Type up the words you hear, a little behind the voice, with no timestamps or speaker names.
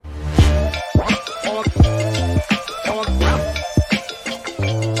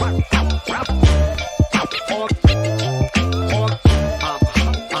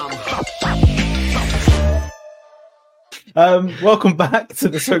Welcome back to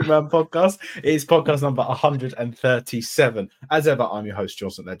the Swingman podcast. It is podcast number 137. As ever, I'm your host,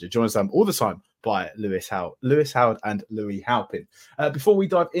 Johnson Ledger. Joined us all the time by Lewis Howard and Louis Halpin. Before we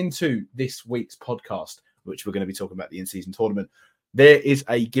dive into this week's podcast, which we're going to be talking about the in-season tournament, there is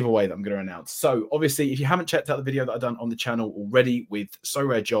a giveaway that I'm going to announce. So obviously, if you haven't checked out the video that I've done on the channel already with So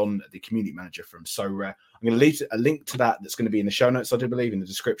Rare John, the community manager from So Rare, I'm going to leave a link to that that's going to be in the show notes, I do believe, in the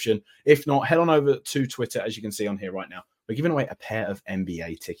description. If not, head on over to Twitter, as you can see on here right now. We're giving away a pair of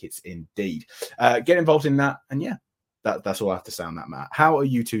NBA tickets indeed. Get involved in that. And yeah, that's all I have to say on that, Matt. How are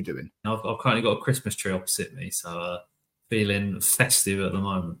you two doing? I've currently got a Christmas tree opposite me, so feeling festive at the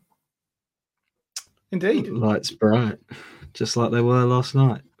moment. Indeed. Lights bright, just like they were last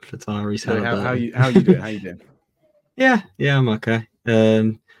night for Tyrese Halliburton. How you doing? How you doing? Yeah, I'm okay.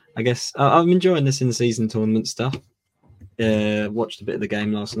 I guess I'm enjoying this in-season tournament stuff. Watched a bit of the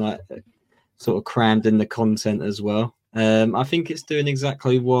game last night, sort of crammed in the content as well. I think it's doing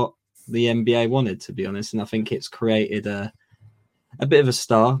exactly what the NBA wanted, to be honest, and I think it's created a bit of a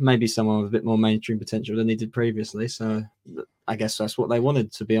star, maybe someone with a bit more mainstream potential than he did previously. So I guess that's what they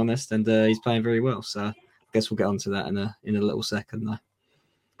wanted, to be honest, and he's playing very well. So I guess we'll get onto that in a little second, though.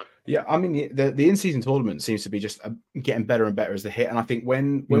 Yeah, I mean, the in-season tournament seems to be just getting better and better as they hit. And I think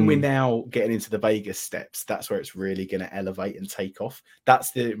when we're now getting into the Vegas steps, that's where it's really going to elevate and take off.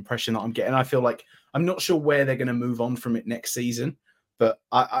 That's the impression that I'm getting. I feel like I'm not sure where they're going to move on from it next season, but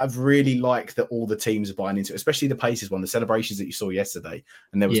I've really liked that all the teams are buying into it, especially the Pacers one, the celebrations that you saw yesterday.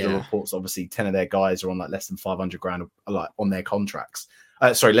 And there was the reports, obviously, 10 of their guys are on like less than 500 grand like on their contracts.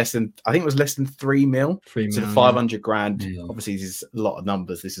 I think it was less than 3 mil. 3 mil, so 500 grand. Yeah. Obviously, this is a lot of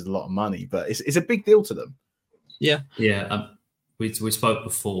numbers. This is a lot of money, but it's a big deal to them. Yeah. Yeah. We spoke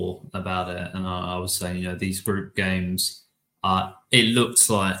before about it, and I was saying, these group games, it looks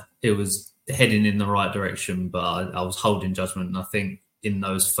like it was heading in the right direction, but I was holding judgment. And I think in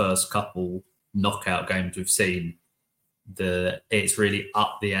those first couple knockout games we've seen, it's really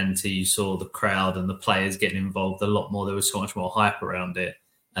up the ante. You saw the crowd and the players getting involved a lot more. There was so much more hype around it,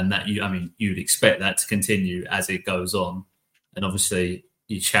 and that you'd expect that to continue as it goes on. And obviously,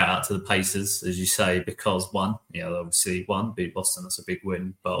 you shout out to the Pacers, as you say, because obviously beat Boston. That's a big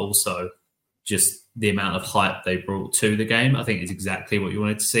win, but also just the amount of hype they brought to the game, I think, is exactly what you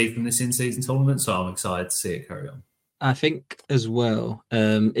wanted to see from this in-season tournament. So I'm excited to see it carry on. I think as well,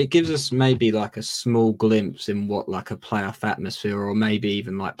 it gives us maybe like a small glimpse in what like a playoff atmosphere, or maybe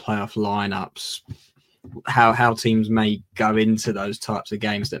even like playoff lineups, how teams may go into those types of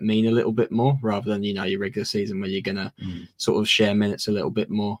games that mean a little bit more rather than, your regular season where you're going to sort of share minutes a little bit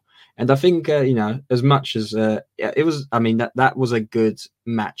more. And I think, as much as it was, that was a good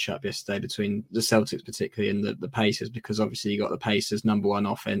matchup yesterday between the Celtics particularly and the Pacers, because obviously you got the Pacers number 1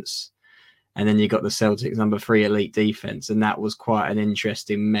 offense, and then you got the Celtics number 3 elite defense, and that was quite an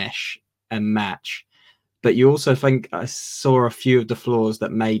interesting mesh and match. But you also think I saw a few of the flaws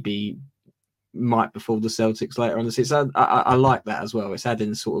that maybe might befall the Celtics later on the season. I like that as well. It's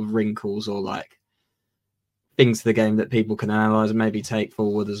adding sort of wrinkles or like things to the game that people can analyze and maybe take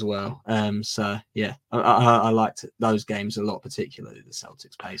forward as well. So yeah, I liked those games a lot, particularly the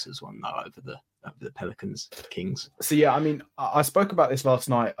Celtics Pacers one though over the Pelicans Kings. So yeah, I spoke about this last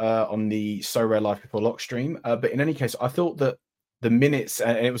night on the So Rare Live People Lock stream, but in any case, I thought that the minutes,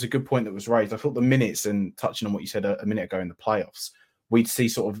 and it was a good point that was raised, I thought the minutes, and touching on what you said a minute ago in the playoffs, we'd see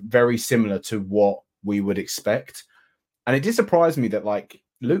sort of very similar to what we would expect. And it did surprise me that like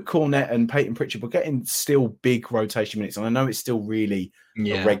Luke Cornett and Peyton Pritchard were getting still big rotation minutes. And I know it's still really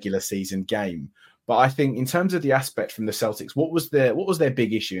a regular season game, but I think in terms of the aspect from the Celtics, what was their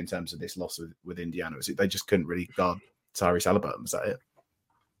big issue in terms of this loss with Indiana? Was it they just couldn't really guard Tyrese Halliburton? Was that it?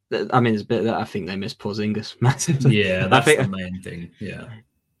 It's a bit that I think they missed Porzingis massively. Yeah, that's the main thing. Yeah,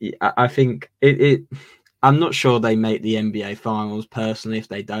 I think it I'm not sure they make the NBA Finals personally if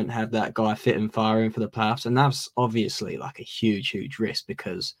they don't have that guy fit and firing for the playoffs. And that's obviously like a huge, huge risk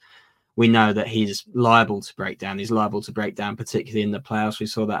because we know that he's liable to break down. He's liable to break down, particularly in the playoffs. We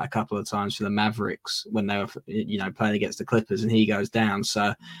saw that a couple of times for the Mavericks when they were, playing against the Clippers and he goes down.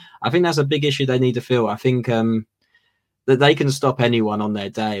 So I think that's a big issue they need to fill. I think that they can stop anyone on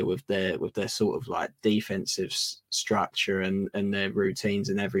their day with their sort of like defensive structure and their routines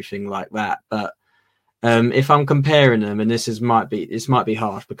and everything like that. But if I'm comparing them, and this might be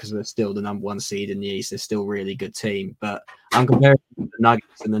harsh because they're still the number 1 seed in the East, they're still a really good team. But I'm comparing them to the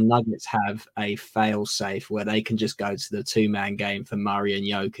Nuggets, and the Nuggets have a fail safe where they can just go to the 2-man game for Murray and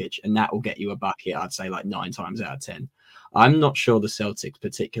Jokic, and that will get you a bucket. I'd say like 9 times out of 10. I'm not sure the Celtics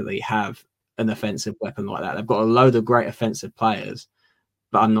particularly have an offensive weapon like that. They've got a load of great offensive players,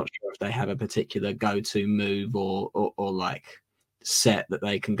 but I'm not sure if they have a particular go-to move or like set that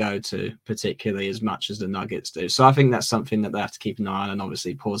they can go to, particularly as much as the Nuggets do. So I think that's something that they have to keep an eye on. And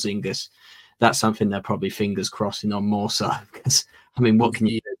obviously, Porzingis, that's something they're probably fingers crossing on more so. Because I mean, what can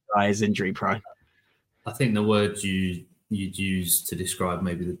you do? Guy is injury prone. I think the word you'd use to describe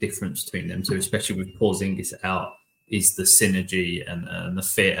maybe the difference between them two, especially with Porzingis out, is the synergy and the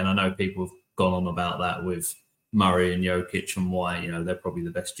fit. And I know people have gone on about that with Murray and Jokic and why, they're probably the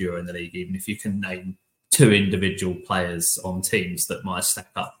best duo in the league, even if you can name two individual players on teams that might stack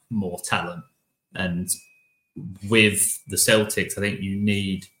up more talent. And with the Celtics, I think you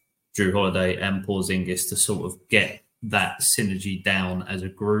need Drew Holiday and Porzingis to sort of get that synergy down as a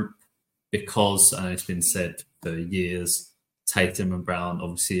group, because it's been said for years, Tatum and Brown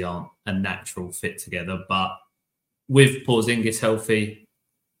obviously aren't a natural fit together. But with Porzingis healthy,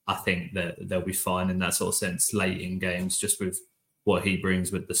 I think that they'll be fine in that sort of sense late in games, just with what he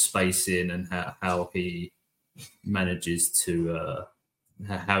brings with the spacing and how he manages to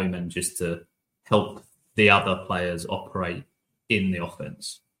help the other players operate in the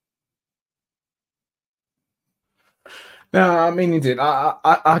offense. No, I mean, he did.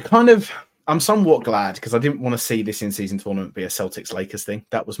 I'm somewhat glad, because I didn't want to see this in-season tournament be a Celtics-Lakers thing.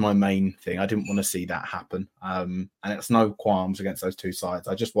 That was my main thing. I didn't want to see that happen. And it's no qualms against those two sides.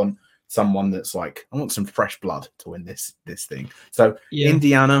 I just want someone that's like, I want some fresh blood to win this thing. So yeah.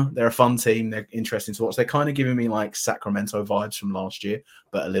 Indiana, they're a fun team. They're interesting to watch. They're kind of giving me like Sacramento vibes from last year,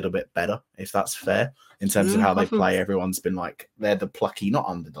 but a little bit better, if that's fair, in terms of how they play. Everyone's been like, they're the plucky, not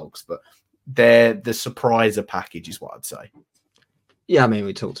underdogs, but they're the surpriser package is what I'd say. Yeah, I mean,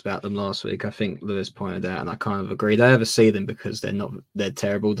 we talked about them last week. I think Lewis pointed out, and I kind of agree. I oversee them because they're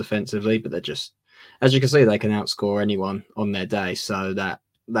terrible defensively, but they're just, as you can see, they can outscore anyone on their day. So that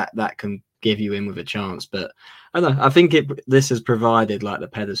can give you in with a chance. But I don't know. I think this has provided like the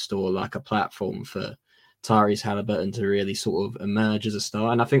pedestal, like a platform for Tyrese Halliburton to really sort of emerge as a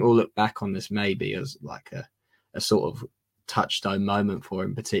star. And I think we'll look back on this maybe as like a sort of touchstone moment for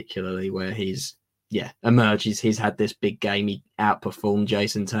him, particularly where he's emerges. He's had this big game. He outperformed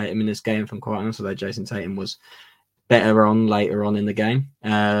Jason Tatum in this game, if I'm quite honest, although Jason Tatum was better later on in the game.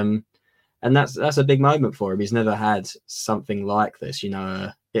 And that's a big moment for him. He's never had something like this. I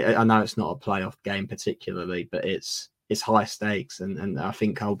know it's not a playoff game particularly, but it's high stakes. And I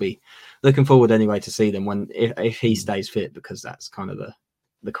think I'll be looking forward anyway to see them if he stays fit, because that's kind of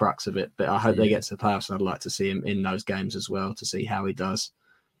the crux of it. But I hope they get to the playoffs, and I'd like to see him in those games as well to see how he does.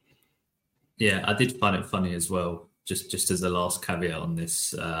 Yeah, I did find it funny as well. Just as a last caveat on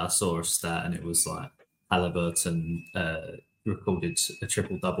this, I saw a stat and it was like Halliburton recorded a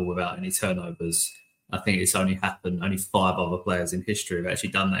triple-double without any turnovers. I think it's only 5 other players in history have actually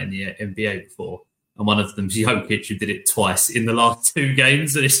done that in the NBA before. And one of them's Jokic, who did it twice in the last 2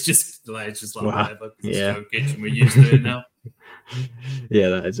 games. And it's just like wow. Whatever, it's Jokic and we're used to it now. Yeah,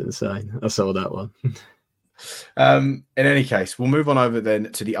 that is insane. I saw that one. In any case, we'll move on over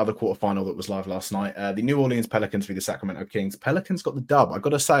then to the other quarterfinal that was live last night. The New Orleans Pelicans v the Sacramento Kings. Pelicans got the dub. I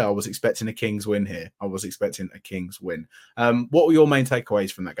got to say, I was expecting a Kings win here. What were your main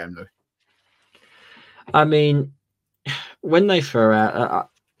takeaways from that game, Lou? I mean, when they threw out,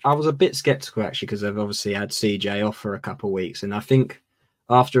 I was a bit skeptical actually, because they've obviously had CJ off for a couple of weeks, and I think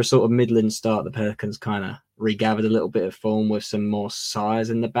after a sort of middling start, the Pelicans kind of regathered a little bit of form with some more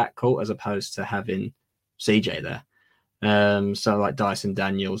size in the backcourt, as opposed to having CJ there. So like Dyson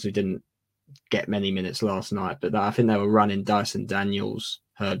Daniels, who didn't get many minutes last night, but I think they were running Dyson Daniels,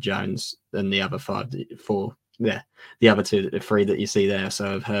 Herb Jones, and the other 3 that you see there.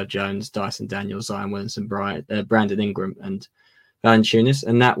 So of Herb Jones, Dyson Daniels, Zion Williamson, Brandon Ingram, and Valanciunas.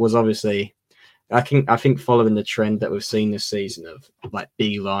 And that was obviously, I think following the trend that we've seen this season of like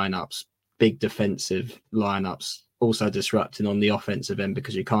big lineups, big defensive lineups, also disrupting on the offensive end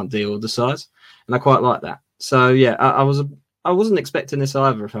because you can't deal with the size. And I quite like that. So yeah, I wasn't expecting this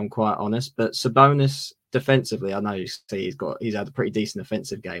either, if I'm quite honest. But Sabonis defensively, I know you see he's had a pretty decent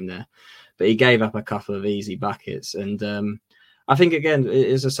offensive game there, but he gave up a couple of easy buckets. And I think again,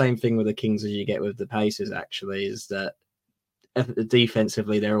 it's the same thing with the Kings as you get with the Pacers. Actually, is that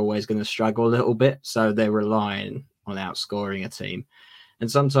defensively they're always going to struggle a little bit, so they're relying on outscoring a team. And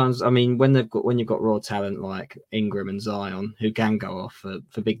sometimes, I mean, when you've got raw talent like Ingram and Zion, who can go off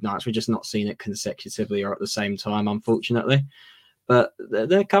for big nights, we're just not seeing it consecutively or at the same time, unfortunately. But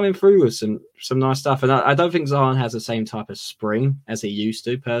they're coming through with some nice stuff. And I don't think Zion has the same type of spring as he used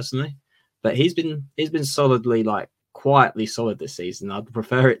to, personally. But he's been solidly, like, quietly solid this season. I'd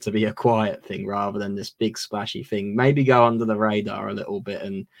prefer it to be a quiet thing rather than this big splashy thing. Maybe go under the radar a little bit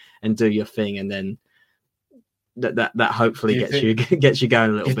and do your thing, and then that hopefully Do gets you gets you going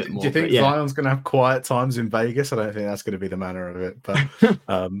a little bit more. Do you think But yeah, Zion's going to have quiet times in Vegas? I don't think that's going to be the manner of it. But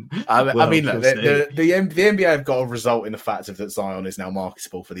I Well, mean, look, we'll see. the NBA have got a result in the fact of that Zion is now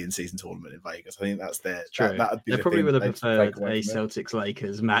marketable for the in-season tournament in Vegas. I think that's their True. that'd be They the probably thing would have they'd preferred take away a from it. Celtics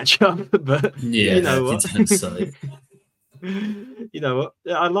Lakers matchup, but Yeah, you know I what? think so. You know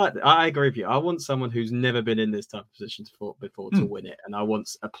what? I agree with you. I want someone who's never been in this type of position before to win it, and I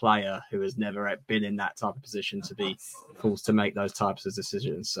want a player who has never been in that type of position to be forced to make those types of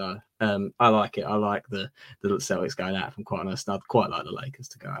decisions. So I like it. I like the Celtics going out. If I'm quite honest, I'd quite like the Lakers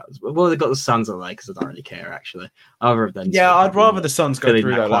to go out as well. Well, they've got the Suns or the Lakers. I don't really care actually. Either of them. Yeah, I'd rather the Suns go filling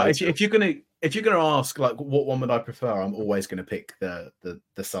through that though. Like, quota. if you're gonna ask like what one would I prefer, I'm always gonna pick the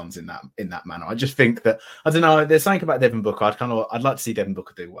Suns in that manner. I just think that I don't know. There's something about Devin Booker. I'd like to see Devin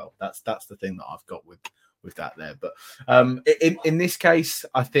Booker do well. That's the thing that I've got with that there. But in this case,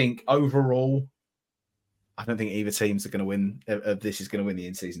 I think overall, I don't think either teams are going to win. This is going to win the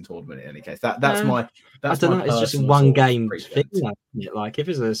in-season tournament in any case. That's my. I don't know. It's just a personal one sort of game preference. thing. Like if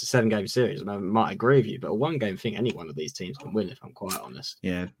it's a 7-game series, I might agree with you. But a 1-game thing, any one of these teams can win. If I'm quite honest.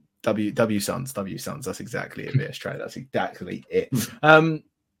 Yeah. W Suns. That's exactly it. VS Trade. That's exactly it.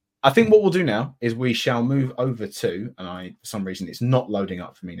 I think what we'll do now is we shall move over to, and for some reason it's not loading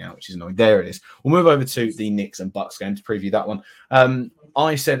up for me now, which is annoying. There it is. We'll move over to the Knicks and Bucks game to preview that one.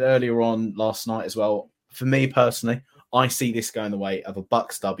 I said earlier on last night as well. For me personally, I see this going the way of a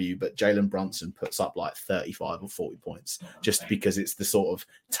Bucks W, but Jalen Brunson puts up like 35 or 40 points just because it's the sort of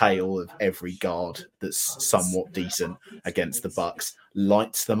tale of every guard that's somewhat decent against the Bucks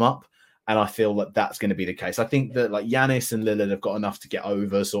lights them up. And I feel that that's going to be the case. I think that like Giannis and Lillard have got enough to get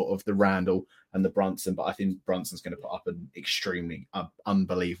over sort of the Randall and the Brunson, but I think Brunson's going to put up an extremely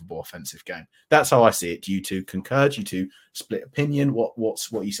unbelievable offensive game. That's how I see it. Do you two concur? Do you two split opinion? What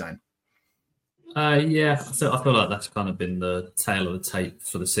are you saying? Yeah, so I feel like that's kind of been the tail of the tape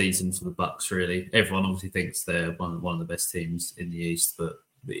for the season for the Bucks. Really, everyone obviously thinks they're one of the best teams in the East, but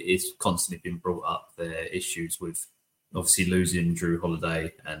it's constantly been brought up their issues with obviously losing Drew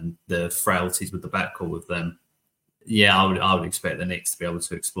Holiday and the frailties with the backcourt with them. Yeah, I would expect the Knicks to be able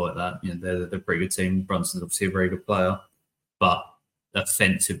to exploit that. You know, they're a pretty good team. Brunson's obviously a very good player, but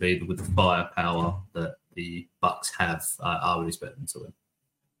offensively with the firepower that the Bucks have, I would expect them to win.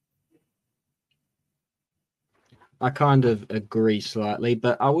 I kind of agree slightly,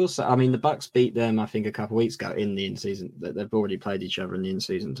 but I will say, I mean, the Bucks beat them, I think, a couple of weeks ago in the in-season. They've already played each other in the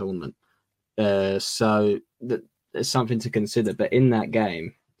in-season tournament. So there's something to consider. But in that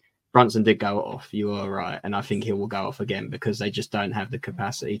game, Brunson did go off. You are right. And I think he will go off again because they just don't have the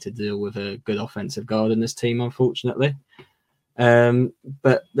capacity to deal with a good offensive guard in this team, unfortunately.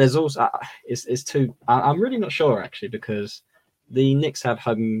 But there's also, it's two, I'm really not sure, actually, because the Knicks have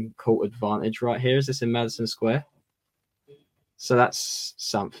home court advantage right here. Is this in Madison Square? So that's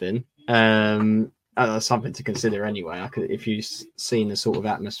something. Something to consider anyway. If you've seen the sort of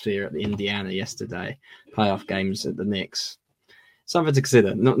atmosphere at the Indiana yesterday, playoff games at the Knicks, something to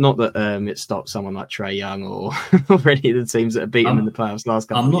consider. Not that it stopped someone like Trae Young or any of the teams that have beaten in the playoffs last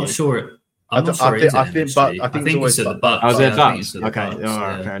couple of years. I'm not sure. I think it's always the Bucks. I was there Bucks. Bucks. Okay, all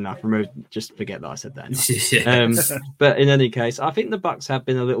right, fair enough. Just forget that I said that. But in any case, I think the Bucks have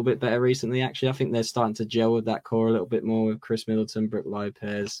been a little bit better recently. Actually, I think they're starting to gel with that core a little bit more with Chris Middleton, Brook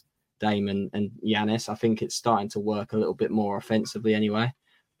Lopez, Damon, and Giannis. I think it's starting to work a little bit more offensively anyway.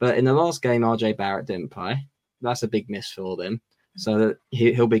 But in the last game, RJ Barrett didn't play. That's a big miss for them. So that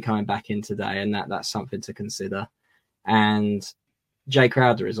he'll be coming back in today, and that's something to consider. And Jay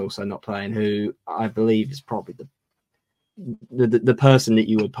Crowder is also not playing, who I believe is probably the person that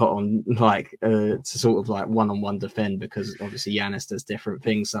you would put on to sort of like one-on-one defend, because obviously Giannis does different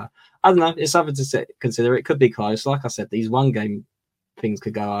things. So I don't know. It's something to consider. It could be close. Like I said, these one-game things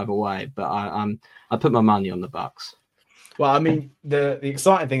could go either way, but I put my money on the Bucks. Well, I mean, the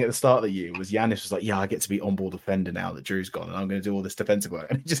exciting thing at the start of the year was Giannis was like, yeah, I get to be on-ball defender now that Drew's gone, and I'm going to do all this defensive work.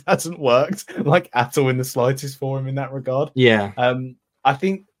 And it just hasn't worked, like, at all in the slightest for him in that regard. Yeah. I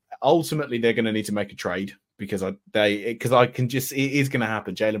think ultimately they're going to need to make a trade because I can just, it is going to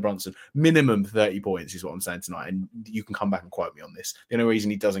happen. Jalen Brunson, minimum 30 points is what I'm saying tonight. And you can come back and quote me on this. The only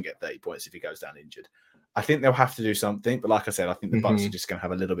reason he doesn't get 30 points if he goes down injured. I think they'll have to do something. But like I said, I think the Bucks are just going to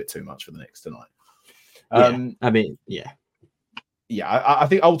have a little bit too much for the Knicks tonight. I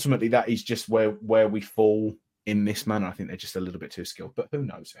think ultimately that is just where we fall in this manner. I think they're just a little bit too skilled, but who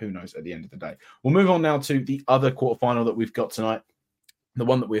knows? Who knows at the end of the day? We'll move on now to the other quarterfinal that we've got tonight. The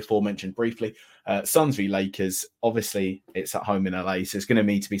one that we aforementioned briefly, Suns v Lakers. Obviously, it's at home in LA, so it's going to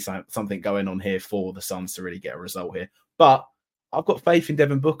need to be something going on here for the Suns to really get a result here. But I've got faith in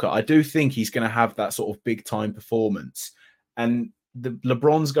Devin Booker. I do think he's going to have that sort of big time performance. And the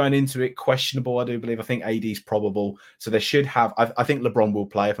LeBron's going into it questionable, I do believe. I think AD's probable. So they should have. I think LeBron will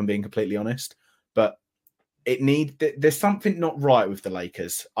play, if I'm being completely honest. But there's something not right with the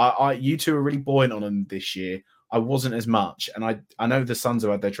Lakers. You two are really buoyant on them this year. I wasn't as much. And I know the Suns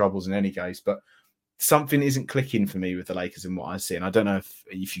have had their troubles in any case, but something isn't clicking for me with the Lakers in what I see. And I don't know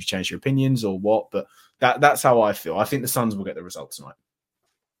if you've changed your opinions or what, but that's how I feel. I think the Suns will get the result tonight.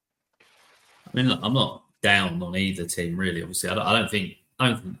 I mean, look, I'm not down on either team, really. Obviously, I don't think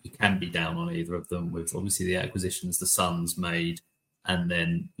you can be down on either of them with obviously the acquisitions the Suns made and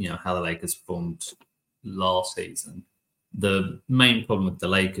then, how the Lakers performed last season. The main problem with the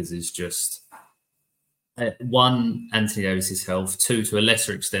Lakers is just one, Anthony Davis's health. Two, to a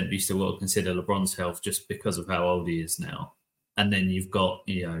lesser extent, we still got to consider LeBron's health just because of how old he is now. And then you've got,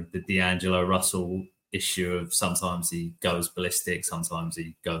 the D'Angelo Russell issue of sometimes he goes ballistic, sometimes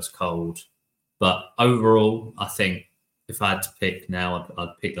he goes cold. But overall, I think if I had to pick now,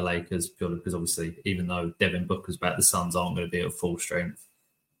 I'd pick the Lakers purely because obviously, even though Devin Booker's back, the Suns aren't going to be at full strength.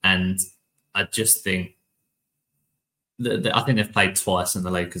 And I just think I think they've played twice and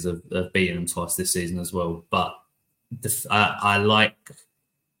the Lakers have beaten them twice this season as well. But I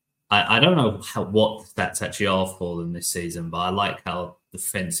don't know what the stats actually are for them this season, but I like how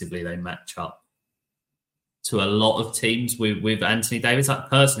defensively they match up to a lot of teams with Anthony Davis.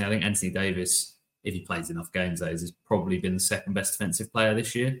 Personally, I think Anthony Davis, if he plays enough games, has probably been the second best defensive player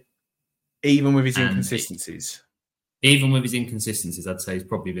this year. Even with his inconsistencies? Even with his inconsistencies, I'd say he's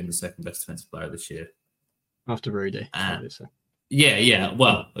probably been the second best defensive player this year. After Rudy, obviously. Yeah.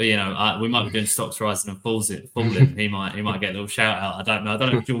 Well, we might be doing stocks rising and falling. He might get a little shout out. I don't know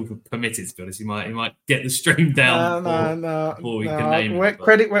if George would permit it, to be honest. He might get the stream down before we can name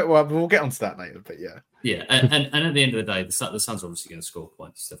it. Well, we'll get onto that later, but yeah. Yeah, and at the end of the day, the Suns are obviously going to score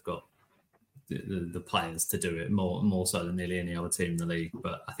points. They've got the players to do it more so than nearly any other team in the league.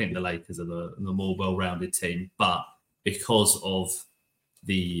 But I think the Lakers are the more well-rounded team. But because of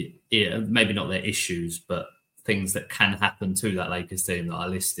maybe not their issues, but things that can happen to that Lakers team that I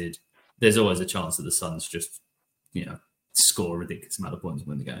listed, there's always a chance that the Suns just, score a ridiculous amount of points and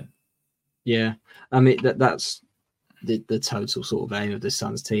win the game. Yeah, I mean that's the total sort of aim of the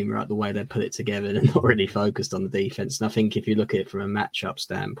Suns team, right? The way they put it together, they're not really focused on the defense. And I think if you look at it from a matchup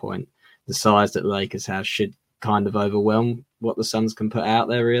standpoint, the size that the Lakers have should kind of overwhelm what the Suns can put out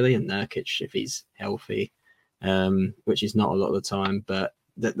there, really. And Nurkic, if he's healthy, which is not a lot of the time, but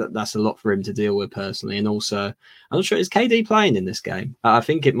that's a lot for him to deal with personally. And also, I'm not sure, is KD playing in this game? I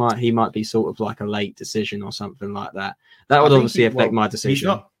think he might be sort of like a late decision or something like that. That would obviously affect my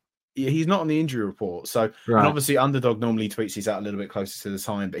decision. He's not on the injury report. So right. And obviously Underdog normally tweets these out a little bit closer to the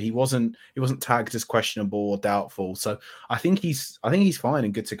time, but he wasn't tagged as questionable or doubtful. So I think he's fine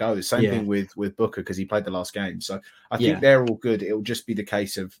and good to go. Same thing with Booker because he played the last game. So I think they're all good. It'll just be the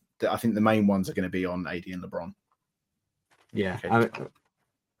case of I think the main ones are going to be on AD and LeBron. Yeah.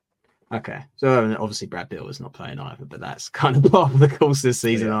 Okay. So obviously Brad Beal is not playing either, but that's kind of part of the course this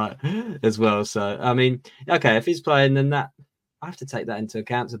season as well. So I mean, okay, if he's playing, then I have to take that into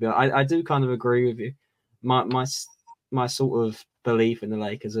account. To be honest, I do kind of agree with you. My sort of belief in the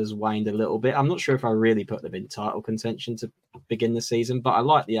Lakers has waned a little bit. I'm not sure if I really put them in title contention to begin the season, but I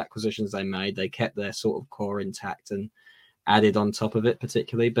like the acquisitions they made. They kept their sort of core intact and added on top of it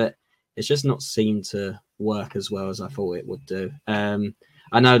particularly, but it's just not seemed to work as well as I thought it would do.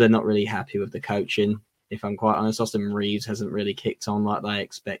 I know they're not really happy with the coaching. If I'm quite honest, Austin Reeves hasn't really kicked on like they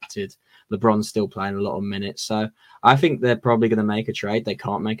expected. LeBron's still playing a lot of minutes. So I think they're probably going to make a trade. They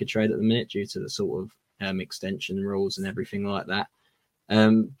can't make a trade at the minute due to the sort of extension rules and everything like that.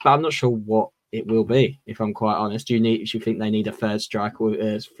 But I'm not sure what it will be, if I'm quite honest. Do you think they need a third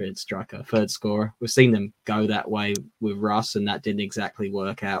scorer? We've seen them go that way with Russ, and that didn't exactly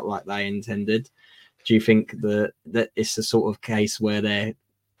work out like they intended. Do you think that it's a sort of case where they're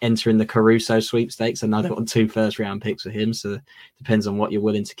entering the Caruso sweepstakes? I know they want 2 first-round picks for him, so it depends on what you're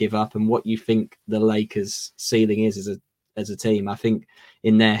willing to give up and what you think the Lakers' ceiling is as a team. I think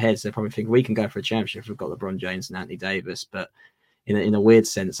in their heads, they probably think we can go for a championship if we've got LeBron James and Anthony Davis, but in a weird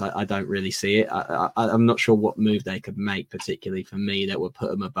sense, I don't really see it. I'm not sure what move they could make, particularly for me, that would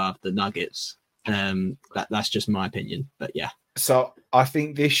put them above the Nuggets. That's just my opinion, but yeah. So I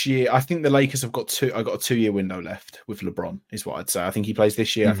think this year, the Lakers have got a 2-year window left with LeBron, is what I'd say. I think he plays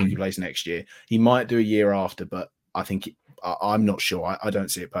this year. I think he plays next year. He might do a year after, but I think I'm not sure. I don't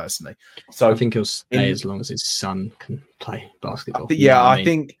see it personally. So I think he'll stay as long as his son can play basketball.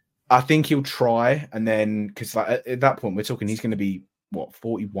 I think he'll try, and then because at that point we're talking, he's going to be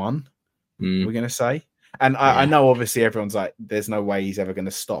 41. We're going to say. And I know obviously everyone's like, there's no way he's ever going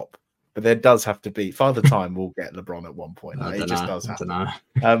to stop. But there does have to be. Father Time will get LeBron at one point. Like, it just does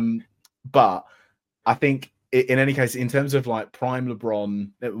happen. But I think in any case, in terms of like prime LeBron,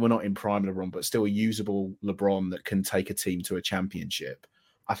 we're not in prime LeBron, but still a usable LeBron that can take a team to a championship.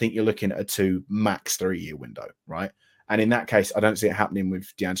 I think you're looking at a 2 max 3-year window, right? And in that case, I don't see it happening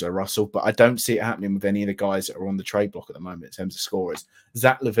with D'Angelo Russell, but I don't see it happening with any of the guys that are on the trade block at the moment in terms of scorers.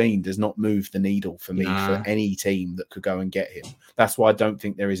 Zach LaVine does not move the needle for me for any team that could go and get him. That's why I don't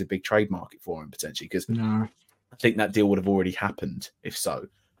think there is a big trade market for him potentially, because I think that deal would have already happened if so.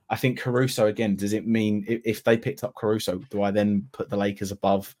 I think Caruso, again, does it mean if they picked up Caruso, do I then put the Lakers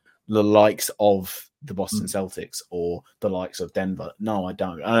above the likes of the Boston Celtics or the likes of Denver? No, I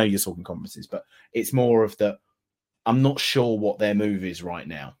don't. I know you're talking conferences, but it's more of the, I'm not sure what their move is right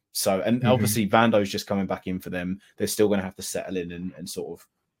now. So, and obviously Vando's just coming back in for them. They're still going to have to settle in and sort of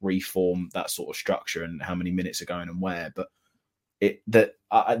reform that sort of structure and how many minutes are going and where. But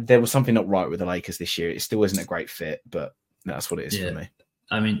there was something not right with the Lakers this year. It still isn't a great fit, but that's what it is for me.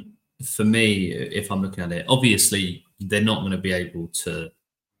 I mean, for me, if I'm looking at it, obviously they're not going to be able to.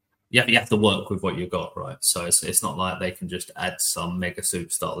 You have to work with what you've got, right? So it's not like they can just add some mega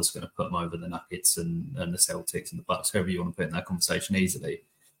superstar that's going to put them over the Nuggets and the Celtics and the Bucks, whoever you want to put in that conversation easily.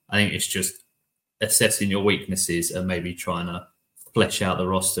 I think it's just assessing your weaknesses and maybe trying to flesh out the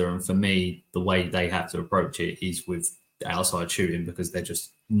roster. And for me, the way they have to approach it is with outside shooting, because they're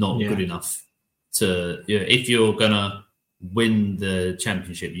just not good enough to. If you're gonna win the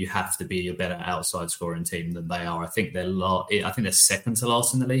championship, you have to be a better outside scoring team than they are. I think they're second to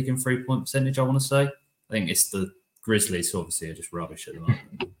last in the league in 3-point percentage. I want to say. I think it's the Grizzlies, obviously, are just rubbish at the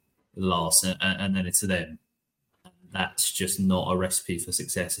moment. Last, and then it's them. That's just not a recipe for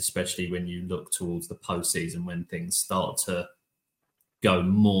success, especially when you look towards the postseason when things start to go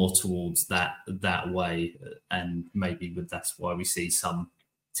more towards that way, and maybe that's why we see some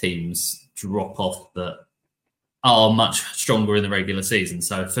teams drop off that are much stronger in the regular season.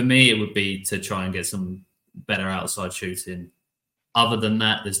 So for me, it would be to try and get some better outside shooting. Other than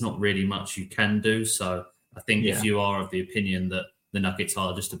that, there's not really much you can do. So I think if you are of the opinion that the Nuggets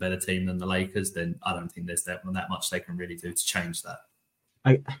are just a better team than the Lakers, then I don't think there's that much they can really do to change that.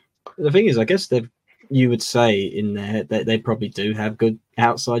 The thing is, I guess you would say in their head that they probably do have good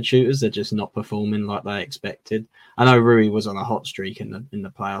outside shooters. They're just not performing like they expected. I know Rui was on a hot streak in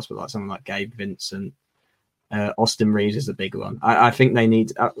the playoffs, but like someone like Gabe Vincent, Austin Reeves is a big one. I think they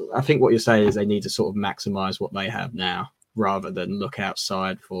need. I think what you're saying is they need to sort of maximize what they have now rather than look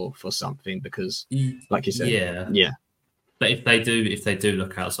outside for something, because, like you said, yeah. But if they do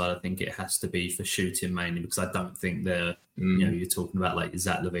look outside, I think it has to be for shooting mainly, because I don't think they're. You're talking about like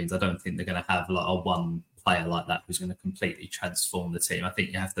Zach LaVine's. I don't think they're going to have like a one player like that who's going to completely transform the team. I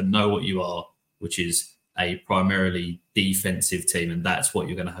think you have to know what you are, which is a primarily defensive team, and that's what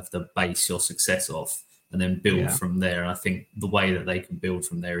you're going to have to base your success off, and then build from there. And I think the way that they can build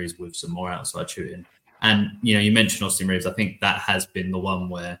from there is with some more outside shooting. And, you mentioned Austin Reeves. I think that has been the one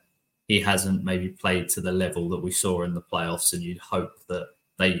where he hasn't maybe played to the level that we saw in the playoffs, and you'd hope that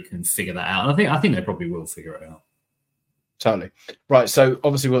they can figure that out. And I think they probably will figure it out. Totally. Right. So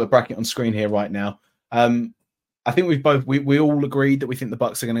obviously we've got the bracket on screen here right now. I think we all agreed that we think the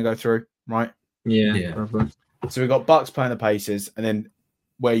Bucks are going to go through, right? Yeah. So we've got Bucks playing the Pacers, and then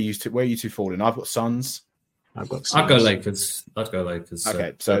where are you two falling? I've got Suns. I'd go Lakers.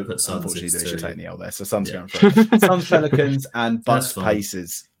 Okay, so unfortunately they should take the L there. So Suns going through. Suns, Pelicans, and Bucks,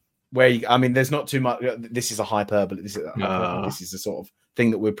 Pacers. There's not too much. This is a hyperbole. This is a sort of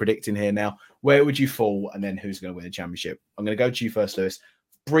thing that we're predicting here now. Where would you fall, and then who's going to win the championship? I'm going to go to you first, Lewis.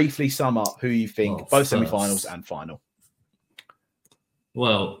 Briefly sum up who you think both semi-finals and final.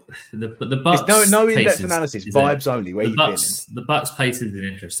 Well, the Bucks. No in-depth analysis, vibes only. Where you feeling? The Bucks Pacers is an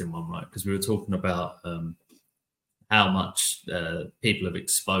interesting one, right? Because we were talking about how much people have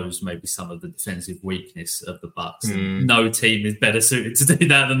exposed maybe some of the defensive weakness of the Bucks. And no team is better suited to do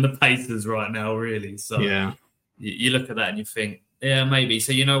that than the Pacers right now, really. So you look at that and you think, yeah, maybe.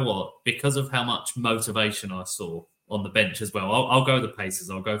 So you know what? Because of how much motivation I saw on the bench as well, I'll go the Pacers.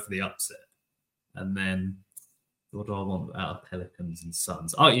 I'll go for the upset. And then what do I want out of Pelicans and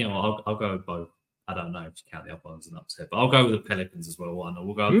Suns? I'll go with both. I don't know if you count the up ones and upset, but I'll go with the Pelicans as well. One,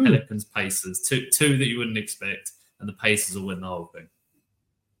 we'll go with Pelicans, Pacers, two that you wouldn't expect, and the Pacers will win the whole thing.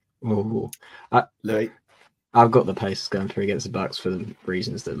 I've got the Pacers going through against the Bucks for the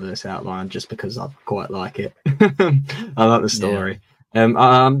reasons that Lewis outlined, just because I quite like it. I like the story. But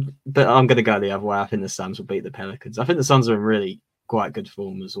I'm going to go the other way. I think the Suns will beat the Pelicans. I think the Suns are in really quite good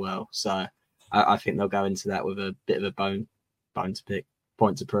form as well. So I think they'll go into that with a bit of a bone to pick,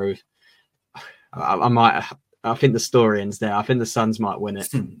 point to prove. I might. I think the story ends there. I think the Suns might win it.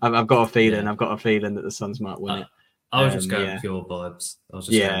 I've got a feeling. Yeah. I've got a feeling that the Suns might win it. I was just going pure vibes.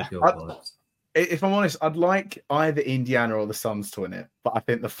 Vibes. If I'm honest, I'd like either Indiana or the Suns to win it, but I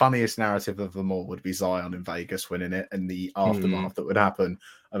think the funniest narrative of them all would be Zion in Vegas winning it, and the aftermath that would happen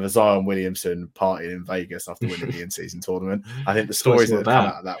of a Zion Williamson partying in Vegas after winning the in-season tournament. I think the stories that come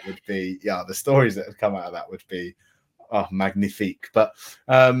out of that would be, magnifique. But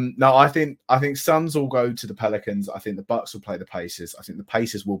no, I think Suns will go to the Pelicans. I think the Bucks will play the Pacers. I think the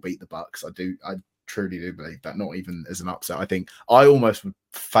Pacers will beat the Bucks. I truly do believe that, not even as an upset. I think I almost would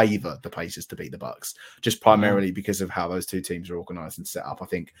favor the Pacers to beat the Bucks, just primarily because of how those two teams are organized and set up. I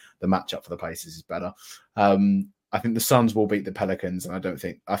think the matchup for the Pacers is better. I think the Suns will beat the Pelicans, and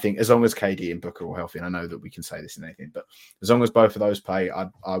I think as long as KD and Booker are healthy, and I know that we can say this in anything, but as long as both of those play,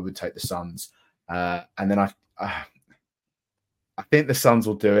 I would take the Suns. And then I think the Suns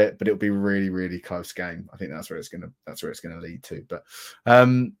will do it, but it'll be a really, really close game. I think that's where it's gonna lead to. But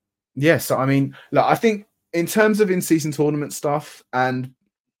yeah, so I mean, look, I think in terms of in-season tournament stuff, and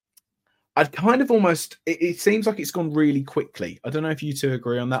I'd kind of almost it seems like it's gone really quickly. I don't know if you two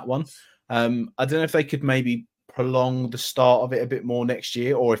agree on that one. I don't know if they could maybe prolong the start of it a bit more next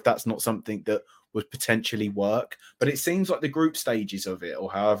year, or if that's not something that would potentially work. But it seems like the group stages of it, or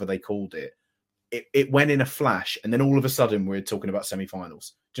however they called it, it went in a flash, and then all of a sudden we're talking about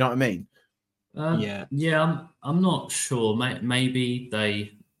semi-finals. Do you know what I mean? Yeah. I'm not sure. Maybe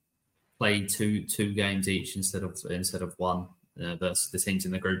they play two games each instead of one versus the teams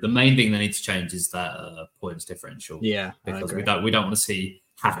in the group. The main thing they need to change is that points differential. Yeah, because we don't want to see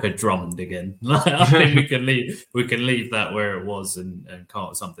Hacker Drummond again. I think we can leave that where it was and come up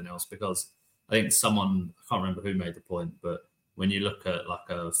with something else, because I think I can't remember who made the point, but when you look at like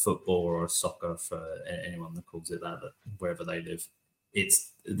a football or a soccer, for anyone that calls it that wherever they live,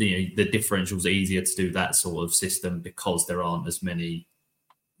 it's the differentials are easier to do that sort of system because there aren't as many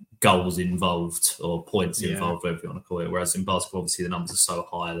goals involved or points involved, whatever you want to call it. Whereas in basketball, obviously the numbers are so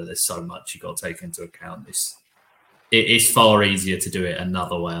high that there's so much you've got to take into account. It's far easier to do it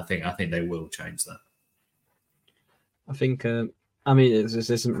another way. I think they will change that. I think I mean, this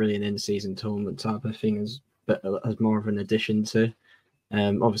isn't really an in-season tournament type of thing, but as more of an addition to.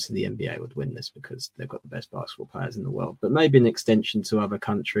 Obviously, the NBA would win this because they've got the best basketball players in the world. But maybe an extension to other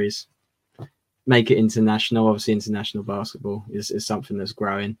countries, make it international. Obviously, international basketball is something that's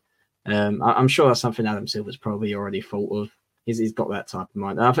growing. I'm sure that's something Adam Silver's probably already thought of. He's got that type of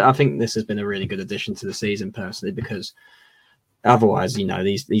mind. I think this has been a really good addition to the season personally, because otherwise,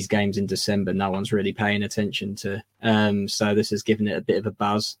 these games in December, no one's really paying attention to. So this has given it a bit of a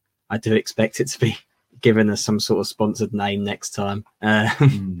buzz. I do expect it to be given us some sort of sponsored name next time,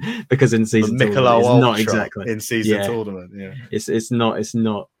 because in season tournament, it's not exactly in season tournament. Yeah, it's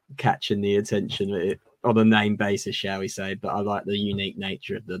not catching the attention on a name basis, shall we say? But I like the unique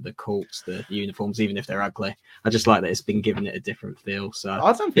nature of the courts, the uniforms, even if they're ugly. I just like that it's been given it a different feel. So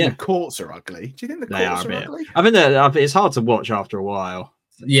I don't think the courts are ugly. Do you think the courts are ugly? I think it's hard to watch after a while.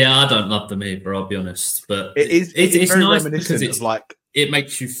 Yeah, I don't love them either, I'll be honest. But it's very nice because it's like it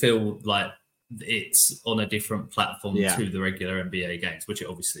makes you feel like it's on a different platform to the regular NBA games, which it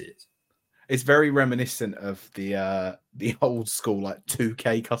obviously is. It's very reminiscent of the old school like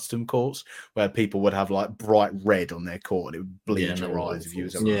 2K custom courts where people would have like bright red on their court and it would bleed your eyes if you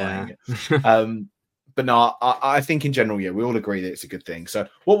was ever playing it. But no, I think in general, we all agree that it's a good thing. So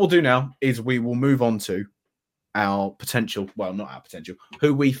what we'll do now is we will move on to our potential, well, not our potential,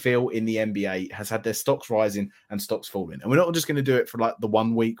 who we feel in the NBA has had their stocks rising and stocks falling. And we're not just going to do it for like the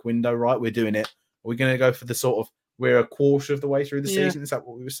 1 week window, right? We're doing it. We're going to go for the sort of, we're a quarter of the way through the season. Is that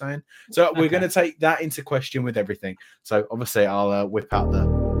what we were saying? So we're going to take that into question with everything. So obviously I'll whip out the...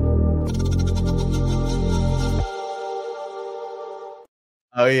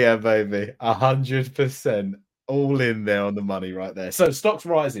 Oh yeah, baby. 100%. All in there on the money right there. So stocks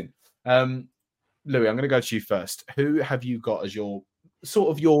rising. Louis, I'm going to go to you first. Who have you got as the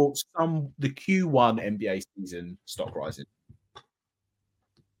Q1 NBA season stock rising?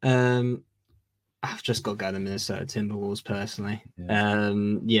 I've just got to go to Minnesota Timberwolves personally.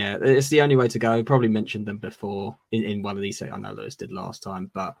 It's the only way to go. Probably mentioned them before in one of these. I know Lewis did last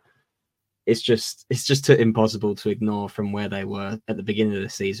time, but it's just too impossible to ignore from where they were at the beginning of the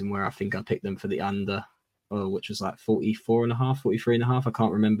season, where I think I picked them for the under, which was like 43.5. I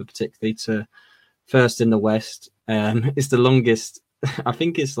can't remember particularly, to first in the West. It's the longest. I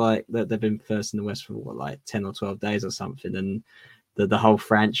think it's like that they've been first in the West for like 10 or 12 days or something, and the whole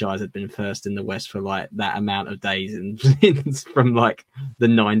franchise had been first in the West for like that amount of days, and from like the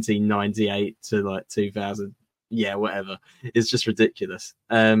 1998 to like 2000, whatever. It's just ridiculous.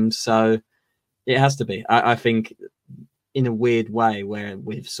 So It has to be. I think in a weird way where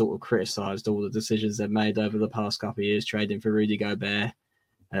we've sort of criticised all the decisions they've made over the past couple of years, trading for Rudy Gobert.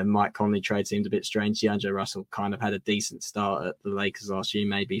 Mike Conley trade seemed a bit strange. DeAndre Russell kind of had a decent start at the Lakers last year,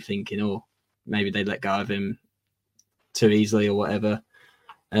 maybe thinking, oh, maybe they let go of him too easily or whatever.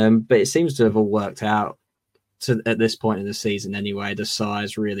 But it seems to have all worked out at this point in the season anyway. The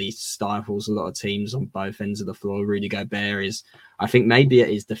size really stifles a lot of teams on both ends of the floor. Rudy Gobert is, I think, maybe at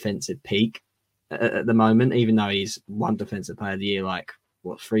his defensive peak at the moment, even though he's won Defensive Player of the Year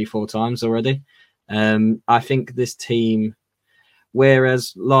 3-4 times already. I think this team,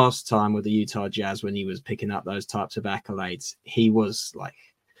 whereas last time with the Utah Jazz, when he was picking up those types of accolades, he was like,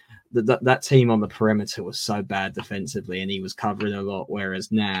 that team on the perimeter was so bad defensively and he was covering a lot.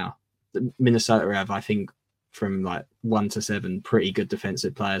 Whereas now, Minnesota have, I think, from 1 to 7, pretty good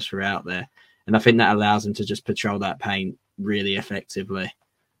defensive players throughout there. And I think that allows them to just patrol that paint really effectively.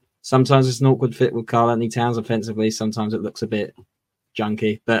 Sometimes it's an awkward fit with Karl-Anthony Towns offensively. Sometimes it looks a bit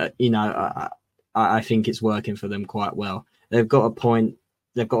junky. But, I think it's working for them quite well. They've got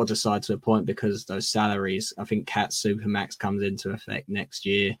to decide to a point because those salaries, I think Cat's Supermax comes into effect next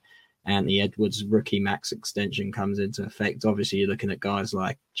year. Anthony Edwards' rookie max extension comes into effect. Obviously, you're looking at guys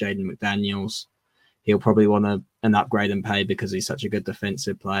like Jaden McDaniels. He'll probably want an upgrade and pay because he's such a good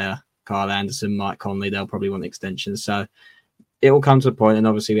defensive player. Kyle Anderson, Mike Conley, they'll probably want extensions. So it will come to a point, and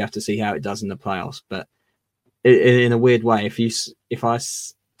obviously we have to see how it does in the playoffs. But in a weird way,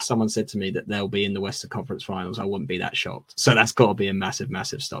 someone said to me that they'll be in the Western Conference Finals, I wouldn't be that shocked. So that's got to be a massive,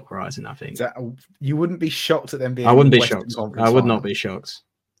 massive stock rising, I think. You wouldn't be shocked at them being. I wouldn't be shocked. I would not be shocked.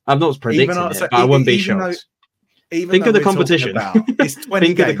 I'm not predicting it, but I wouldn't be shocked. Think of the competition. It's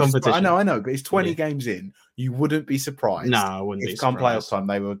 20 games. I know, but it's 20 games in. You wouldn't be surprised. No, I wouldn't be surprised. Come playoff time,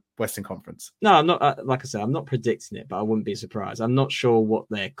 they were Western Conference. No, I'm not. Like I said, I'm not predicting it, but I wouldn't be surprised. I'm not sure what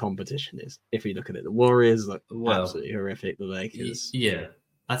their competition is. If you look at it, the Warriors look absolutely horrific. The Lakers, yeah,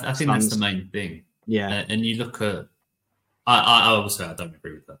 I think that's the main thing. Yeah, and you look at. I would say I don't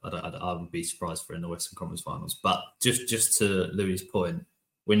agree with that. I would be surprised for in the Western Conference Finals. But just to Louis' point,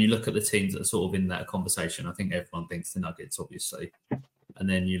 when you look at the teams that are sort of in that conversation, I think everyone thinks the Nuggets, obviously. And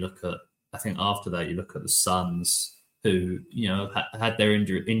then you look at, I think after that, you look at the Suns, who, had their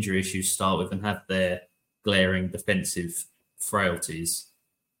injury issues start with and have their glaring defensive frailties.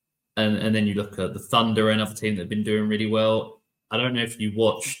 And then you look at the Thunder, another team that have been doing really well. I don't know if you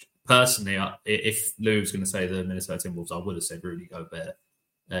watched, personally, if Lou was going to say the Minnesota Timberwolves, I would have said Rudy Gobert.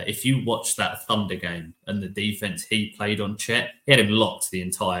 If you watch that Thunder game and the defense he played on Chet, he had him locked the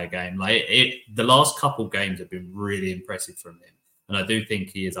entire game. The last couple games have been really impressive from him. And I do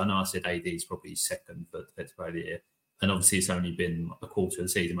think he is. I know I said AD is probably second for Defensive Player of the Year. And obviously it's only been a quarter of the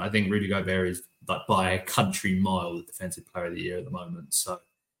season. But I think Rudy Gobert is by a country mile the Defensive Player of the Year at the moment. So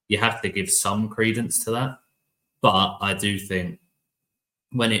you have to give some credence to that. But I do think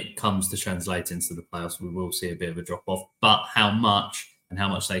when it comes to translating to the playoffs, we will see a bit of a drop off. But how much and how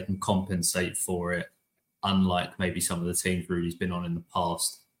much they can compensate for it, unlike maybe some of the teams Rudy's been on in the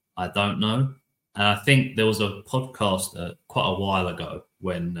past, I don't know. And I think there was a podcast quite a while ago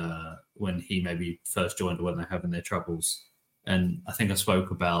when he maybe first joined or when they're having their troubles. And I think I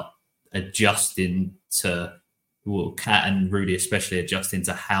spoke about adjusting to, Kat and Rudy especially adjusting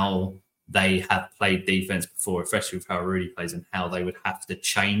to how they have played defense before, especially with how Rudy plays and how they would have to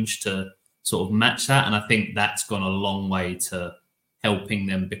change to sort of match that. And I think that's gone a long way to helping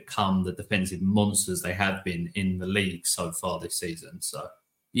them become the defensive monsters they have been in the league so far this season. So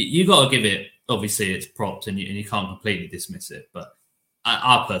you got to give it, obviously, its props, and you can't completely dismiss it. But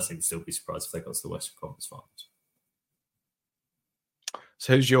I personally would still be surprised if they got to the Western Conference Finals.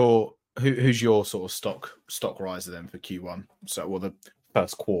 So who's your sort of stock riser then for Q1? So, the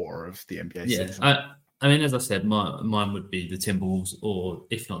first quarter of the NBA season. I mean, as I said, mine would be the Timberwolves, or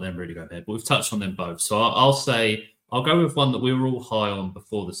if not them, really go ahead. But we've touched on them both. So I'll say I'll go with one that we were all high on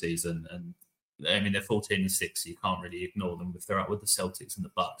before the season. And I mean, they're 14-6, so you can't really ignore them if they're up with the Celtics and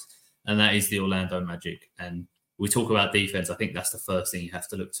the Bucks. And that is the Orlando Magic. And we talk about defense. I think that's the first thing you have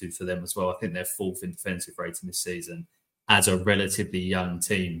to look to for them as well. I think they're fourth in defensive rating this season as a relatively young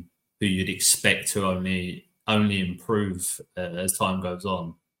team who you'd expect to only improve as time goes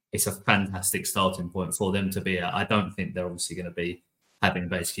on. It's a fantastic starting point for them to be at. I don't think they're obviously going to be having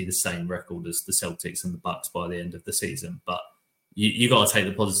basically the same record as the Celtics and the Bucks by the end of the season. But you got to take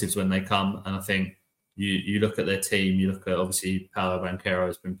the positives when they come. And I think you look at their team, you look at obviously Paolo Banchero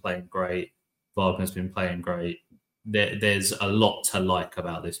has been playing great. Wagner's been playing great. There's a lot to like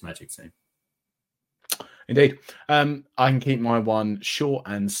about this Magic team. Indeed. I can keep my one short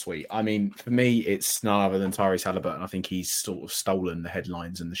and sweet. I mean, for me, it's none other than Tyrese Haliburton. I think he's sort of stolen the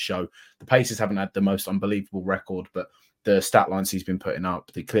headlines and the show. The Pacers haven't had the most unbelievable record, but the stat lines he's been putting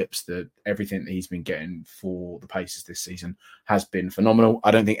up, the clips, everything that he's been getting for the Pacers this season has been phenomenal.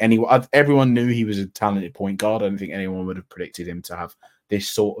 I don't think everyone knew he was a talented point guard. I don't think anyone would have predicted him to have this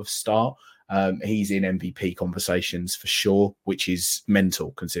sort of start. He's in MVP conversations for sure, which is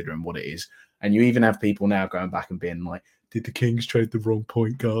mental considering what it is. And you even have people now going back and being like, did the Kings trade the wrong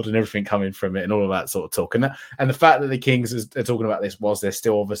point guard, and everything coming from it and all of that sort of talk. And the fact that the Kings are talking about this whilst they're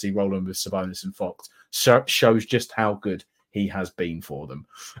still obviously rolling with Sabonis and Fox shows just how good he has been for them.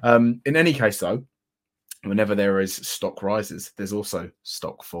 In any case, though, whenever there is stock rises, there's also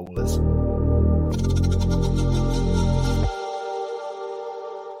stock fallers.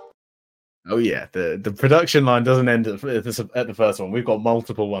 Oh, yeah. The production line doesn't end at the first one. We've got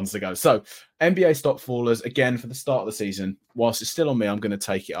multiple ones to go. So, NBA stock fallers, again, for the start of the season, whilst it's still on me, I'm going to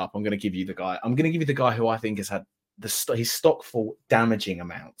take it up. I'm going to give you the guy who I think has had his stock fall damaging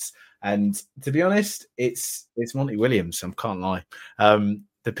amounts. And to be honest, it's Monty Williams. I can't lie.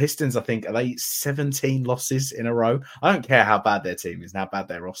 The Pistons, I think, are they 17 losses in a row? I don't care how bad their team is and how bad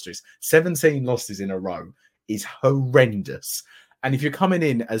their roster is. 17 losses in a row is horrendous. And if you're coming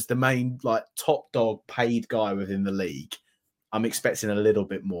in as the main top dog paid guy within the league, I'm expecting a little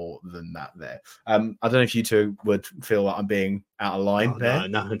bit more than that there. I don't know if you two would feel like I'm being out of line there.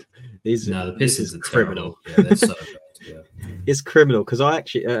 No. The Pistons are criminal. Yeah, they're so bad. Yeah. It's criminal because I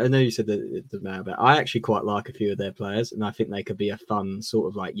know you said that it doesn't matter, but I actually quite like a few of their players, and I think they could be a fun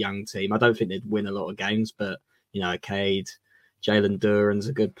sort of young team. I don't think they'd win a lot of games, but Cade, Jalen Duran's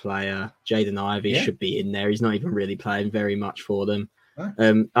a good player. Jaden Ivey should be in there. He's not even really playing very much for them.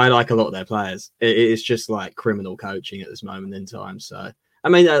 Right. I like a lot of their players. It's just criminal coaching at this moment in time. So, I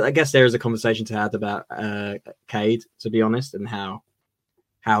mean, I guess there is a conversation to have about Cade, to be honest, and how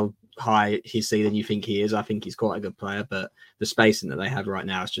high his ceiling you think he is. I think he's quite a good player, but the spacing that they have right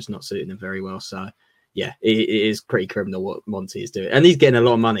now is just not suiting him very well. So, yeah, it is pretty criminal what Monty is doing. And he's getting a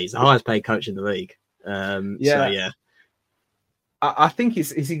lot of money. He's the highest paid coach in the league. So, yeah. I think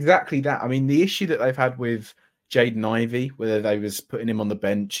it's exactly that. I mean, the issue that they've had with Jaden Ivey, whether they was putting him on the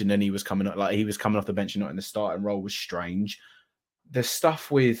bench and then he was coming off the bench and not in the starting role, was strange. The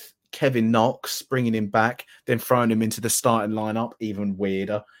stuff with Kevin Knox, bringing him back, then throwing him into the starting lineup, even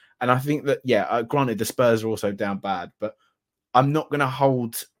weirder. And I think that, granted, the Spurs are also down bad, but I'm not going to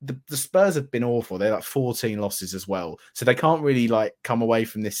hold... The Spurs have been awful. They're 14 losses as well. So they can't really come away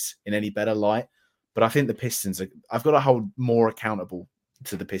from this in any better light. But I think the Pistons, I've got to hold more accountable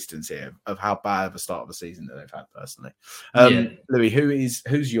to the Pistons here of how bad of a start of the season that they've had personally. Louis,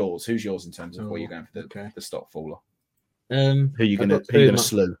 who's yours? Who's yours in terms of what you're going for the stock faller? Who are you going to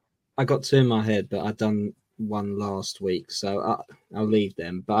slew? I got two in my head, but I've done one last week, so I'll leave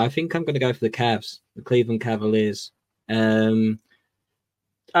them. But I think I'm going to go for the Cavs, the Cleveland Cavaliers. Not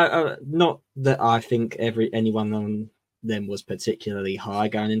that I think anyone on them was particularly high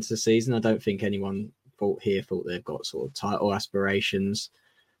going into the season. I don't think anyone thought they've got sort of title aspirations,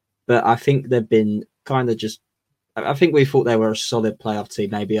 but I think they've been kind of I think we thought they were a solid playoff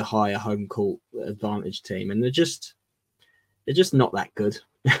team, maybe a higher home court advantage team, and they're just not that good.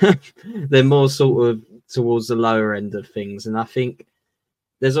 They're more sort of towards the lower end of things, and I think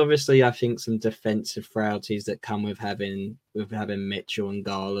there's obviously, some defensive frailties that come with having Mitchell and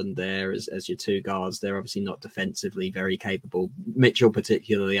Garland there as your two guards. They're obviously not defensively very capable. Mitchell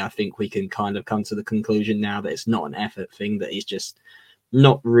particularly, I think we can kind of come to the conclusion now that it's not an effort thing, that he's just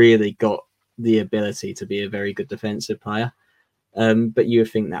not really got the ability to be a very good defensive player. But you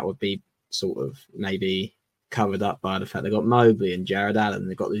would think that would be sort of maybe covered up by the fact they got Mobley and Jared Allen.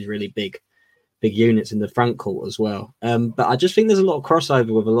 They've got these really big units in the front court as well. But I just think there's a lot of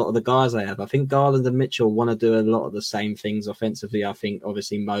crossover with a lot of the guys they have. I think Garland and Mitchell want to do a lot of the same things offensively. I think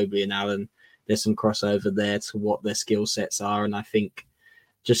obviously Mobley and Allen, there's some crossover there to what their skill sets are. And I think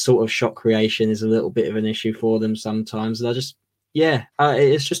just sort of shot creation is a little bit of an issue for them sometimes. And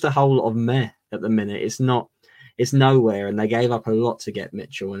it's just a whole lot of meh at the minute. It's nowhere. And they gave up a lot to get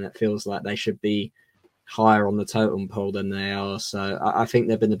Mitchell, and it feels like they should be higher on the totem pole than they are. So I think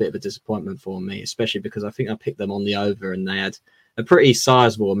they've been a bit of a disappointment for me, especially because I think I picked them on the over and they had a pretty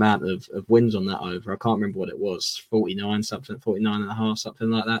sizable amount of wins on that over. I can't remember what it was, 49 and a half, something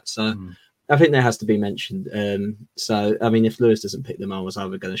like that. So I think that has to be mentioned. So, I mean, if Lewis doesn't pick them, I was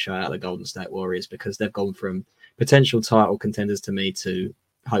either going to shout out the Golden State Warriors, because they've gone from potential title contenders to me to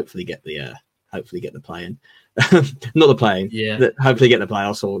hopefully get the play-in. Not the play-in. Yeah. Hopefully get the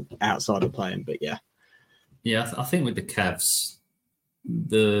playoffs or outside of play-in, but yeah. Yeah, I think with the Cavs,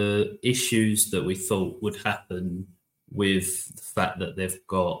 the issues that we thought would happen with the fact that they've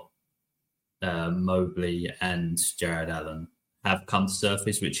got Mobley and Jared Allen have come to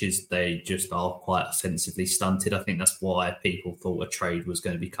surface, which is they just are quite offensively stunted. I think that's why people thought a trade was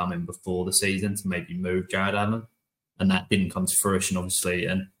going to be coming before the season to maybe move Jared Allen. And that didn't come to fruition, obviously.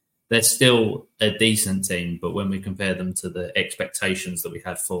 And they're still a decent team, but when we compare them to the expectations that we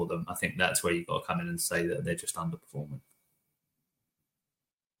had for them, I think that's where you've got to come in and say that they're just underperforming.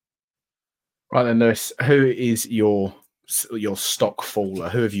 Right then, Lewis, who is your stock faller?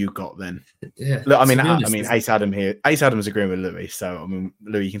 Who have you got then? Yeah, look, I mean, Ace Adam here. Ace Adam's agreeing with Louis, so I mean,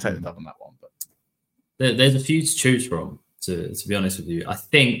 Louis, you can take the dub on that one. But there's a few to choose from. To be honest with you, I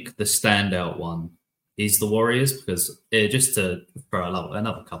think the standout one is the Warriors, because just to throw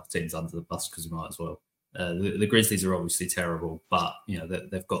another couple of teams under the bus, because we might as well. The Grizzlies are obviously terrible, but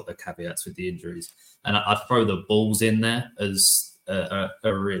they've got the caveats with the injuries, and I'd throw the Bulls in there as a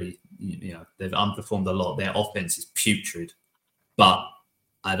really, they've underperformed a lot. Their offense is putrid, but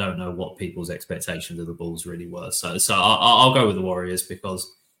I don't know what people's expectations of the Bulls really were. So I'll go with the Warriors,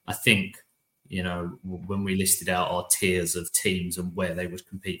 because I think, when we listed out our tiers of teams and where they would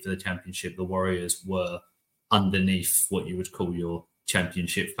compete for the championship, the Warriors were underneath what you would call your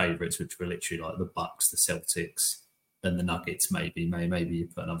championship favourites, which were literally like the Bucks, the Celtics, and the Nuggets. Maybe you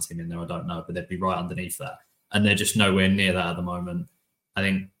put another team in there, I don't know, but they'd be right underneath that. And they're just nowhere near that at the moment. I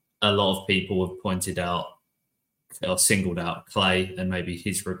think a lot of people have pointed out or singled out Clay and maybe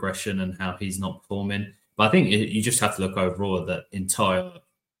his regression and how he's not performing. But I think you just have to look overall at that entire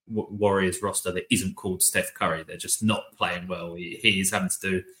Warriors roster that isn't called Steph Curry. They're just not playing well. He is having to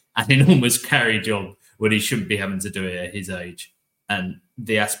do an enormous carry job when he shouldn't be having to do it at his age. And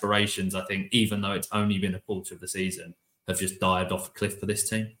the aspirations, I think, even though it's only been a quarter of the season, have just died off a cliff for this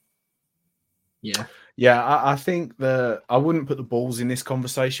team. Yeah, I think I wouldn't put the Bulls in this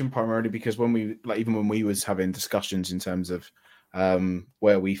conversation, primarily because even when we was having discussions in terms of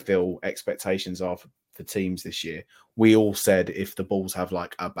where we feel expectations are for teams this year, we all said if the Bulls have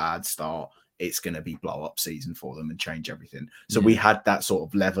like a bad start, it's going to be blow up season for them and change everything. So we had that sort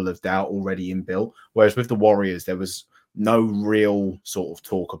of level of doubt already inbuilt. Whereas with the Warriors, there was no real sort of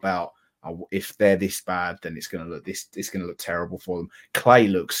talk about if they're this bad, then it's going to look terrible for them. Clay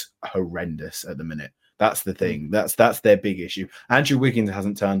looks horrendous at the minute. That's the thing. That's their big issue. Andrew Wiggins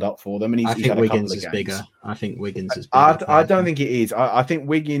hasn't turned up for them, and he's had a couple of games. Bigger. I think Wiggins is bigger. I don't think it is. I think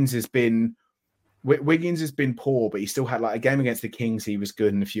Wiggins has been poor, but he still had like a game against the Kings. He was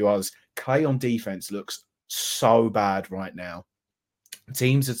good, and a few others. Clay on defense looks so bad right now.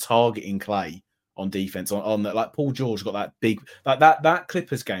 Teams are targeting Clay on defense on that. Like Paul George got that big that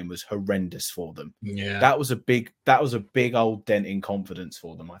Clippers game was horrendous for them. Yeah, that was a big old dent in confidence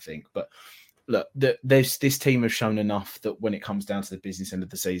for them, I think. But look, this team have shown enough that when it comes down to the business end of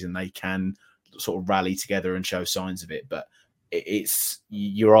the season, they can sort of rally together and show signs of it. But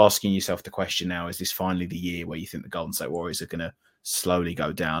you're asking yourself the question now: is this finally the year where you think the Golden State Warriors are going to slowly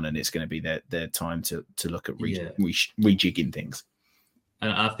go down, and it's going to be their time to look at rejigging things?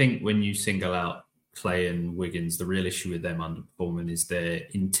 And I think when you single out Clay and Wiggins, the real issue with them underperforming is they're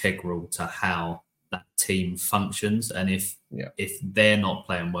integral to how that team functions. And if they're not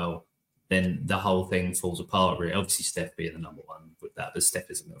playing well, then the whole thing falls apart. Really. Obviously, Steph being the number one with that, but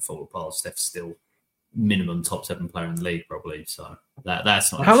Steph isn't going to fall apart. Steph's still minimum top 7 player in the league, probably. So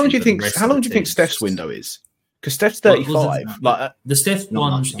that's not. How long do you think Steph's window is? Because Steph's 35. The Steph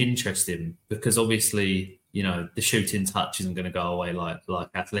one's interesting because obviously, the shooting touch isn't going to go away like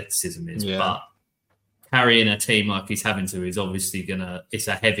athleticism is. Yeah. But carrying a team like he's having to is obviously it's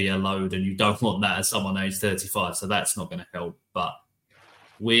a heavier load, and you don't want that as someone aged 35. So that's not going to help. But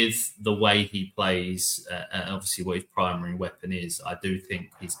with the way he plays, and obviously what his primary weapon is, I do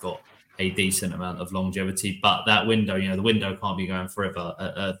think he's got a decent amount of longevity. But that window, the window can't be going forever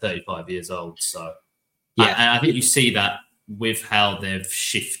at 35 years old. So I think you see that with how they've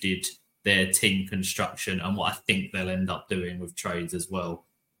shifted their team construction and what I think they'll end up doing with trades as well.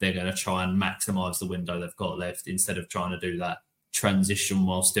 They're going to try and maximise the window they've got left instead of trying to do that transition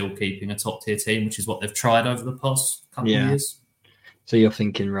while still keeping a top-tier team, which is what they've tried over the past couple of years. So you're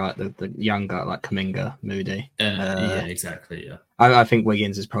thinking, right, the younger, like Kuminga, Moody. Yeah, exactly, yeah. I think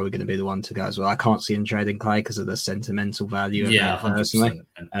Wiggins is probably going to be the one to go as well. I can't see him trading Clay because of the sentimental value of that personally.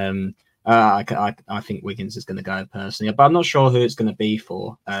 I think Wiggins is going to go personally, but I'm not sure who it's going to be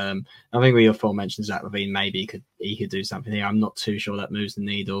for. I think we before mentioned Zach LaVine. Maybe he could do something here. I'm not too sure that moves the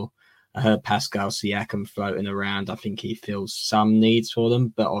needle. I heard Pascal Siakam floating around. I think he feels some needs for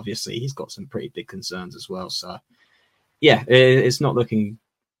them, but obviously he's got some pretty big concerns as well. So, yeah, it's not looking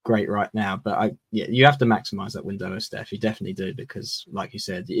great right now, but you have to maximise that window, Steph. You definitely do, because, like you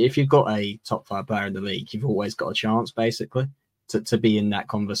said, if you've got a top 5 player in the league, you've always got a chance, basically, to be in that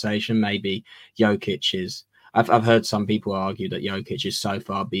conversation. Maybe Jokic is. I've heard some people argue that Jokic is so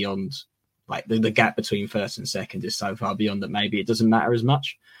far beyond, like the gap between first and second is so far beyond that maybe it doesn't matter as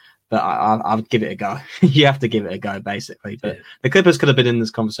much. But I'll give it a go. You have to give it a go, basically. But the Clippers could have been in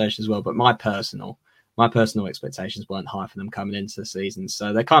this conversation as well. But my personal expectations weren't high for them coming into the season,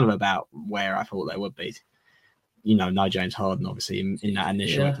 so they're kind of about where I thought they would be. No James Harden, obviously, in that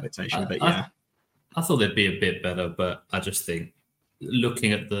initial expectation. I thought they'd be a bit better, but I just think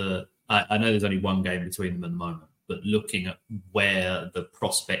looking at I know there's only one game between them at the moment, but looking at where the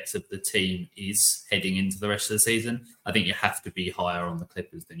prospects of the team is heading into the rest of the season, I think you have to be higher on the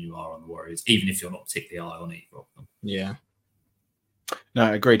Clippers than you are on the Warriors, even if you're not particularly high on either of them. Yeah.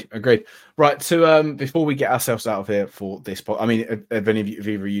 No, agreed. Right, so before we get ourselves out of here for this part, I mean, have either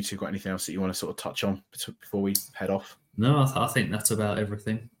of you two got anything else that you want to sort of touch on before we head off? No, I think that's about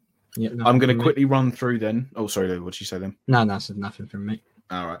everything. Yeah, I'm going to quickly run through then. Oh, sorry, Lou, what did you say then? No, nothing from me.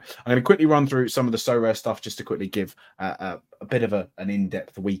 All right. I'm going to quickly run through some of the So Rare stuff just to quickly give a bit of an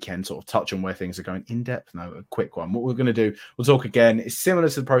in-depth weekend sort of touch on where things are going. In-depth? No, a quick one. What we're going to do, we'll talk again. It's similar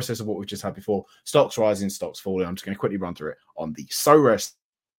to the process of what we've just had before. Stocks rising, stocks falling. I'm just going to quickly run through it on the So Rare.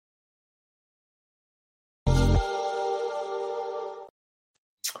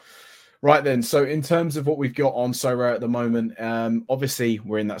 Right then, so in terms of what we've got on So Rare at the moment, obviously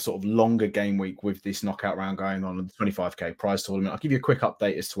we're in that sort of longer game week with this knockout round going on, the 25k prize tournament. I'll give you a quick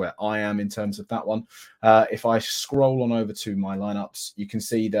update as to where I am in terms of that one. If I scroll on over to my lineups, you can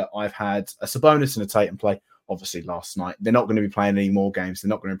see that I've had a Sabonis and a Tatum play, obviously last night. They're not going to be playing any more games. They're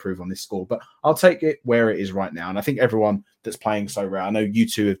not going to improve on this score, but I'll take it where it is right now. And I think everyone that's playing So Rare, I know you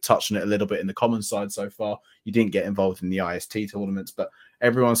two have touched on it a little bit in the common side so far. You didn't get involved in the IST tournaments, but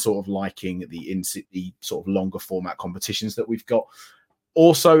everyone's sort of liking the sort of longer format competitions that we've got.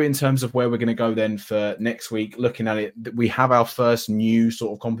 Also, in terms of where we're going to go then for next week, looking at it, we have our first new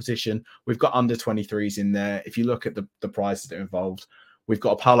sort of competition. We've got under 23s in there. If you look at the prizes that are involved, we've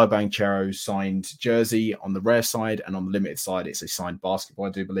got a Paolo Banchero signed jersey on the rare side, and on the limited side, it's a signed basketball, I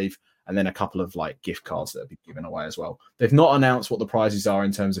do believe, and then a couple of like gift cards that have been given away as well. They've not announced what the prizes are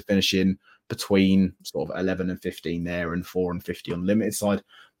in terms of finishing between sort of 11 and 15 there and 4 and 50 on the limited side.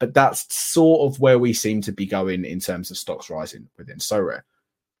 But that's sort of where we seem to be going in terms of stocks rising within So Rare.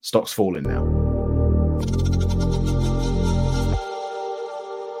 Stocks falling now.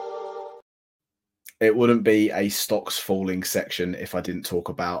 It wouldn't be a stocks falling section if I didn't talk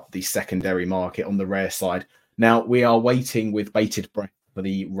about the secondary market on the rare side. Now, we are waiting with bated breath for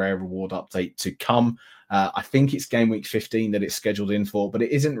the rare reward update to come. I think it's game week 15 that it's scheduled in for, but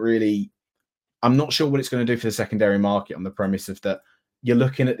it isn't really... I'm not sure what it's going to do for the secondary market on the premise of that you're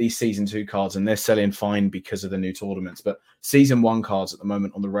looking at these season 2 cards and they're selling fine because of the new tournaments. But season 1 cards at the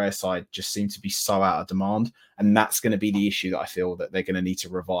moment on the rare side just seem to be so out of demand. And that's going to be the issue that I feel that they're going to need to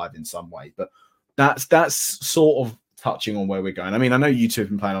revive in some way. But that's sort of touching on where we're going. I mean, I know you two have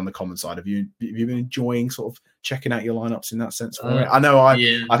been playing on the common side. Have you been enjoying sort of checking out your lineups in that sense? I know I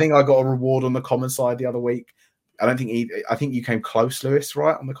think I got a reward on the common side the other week. I think you came close, Lewis,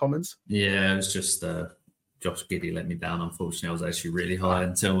 right, on the commons? Yeah, it was just Josh Giddey let me down. Unfortunately, I was actually really high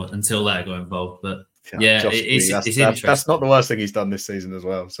until that got involved. But yeah, it's interesting. That's not the worst thing he's done this season as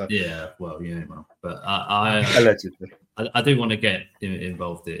well. So yeah, well, but I allegedly, I do want to get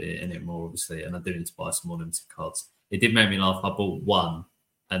involved in it more, obviously, and I do need to buy some more limited cards. It did make me laugh. I bought one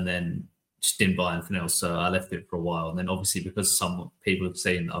and then just didn't buy anything else, so I left it for a while. And then obviously because some people have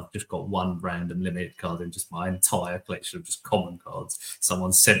seen I've just got one random limited card in just my entire collection of just common cards.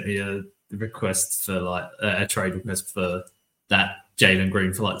 Someone sent me a request for like a trade request for that Jalen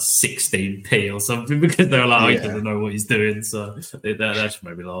Green for like 16p or something because they were like, he doesn't know what he's doing. So that just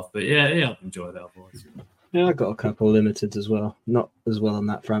made me laugh. But yeah, I've enjoyed that voice. Yeah, I got a couple limiteds as well. Not as well on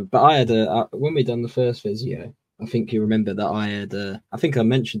that front, but I had when we done the first physio, I think you remember that I had, I think I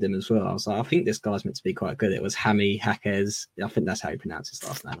mentioned him as well. I was like, I think this guy's meant to be quite good. It was Jaime Jaquez. I think that's how you pronounce his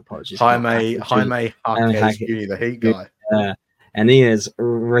last name. Apologies. Jaime Jaquez, the Heat guy. And he has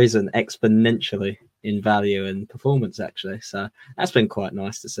risen exponentially in value and performance, actually. So that's been quite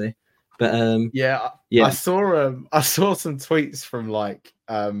nice to see. But I saw some tweets from like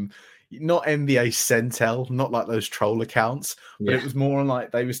not NBA Centel, not like those troll accounts, but it was more on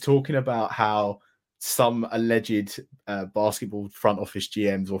like they was talking about how some alleged basketball front office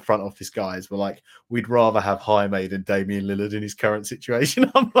GMs or front office guys were like, we'd rather have Jaime than Damian Lillard in his current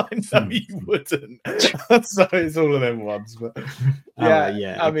situation. I'm like, no, you wouldn't. So it's all of them ones. But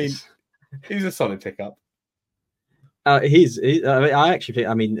I mean, he's a solid pickup. I actually think.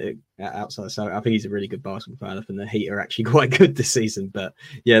 I mean, outside, so I think he's a really good basketball fan. I think the Heat are actually quite good this season. But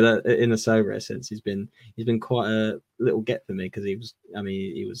yeah, in a so rare sense, he's been quite a little get for me because he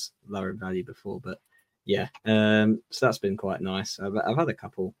was lower in value before. But yeah, so that's been quite nice. I've had a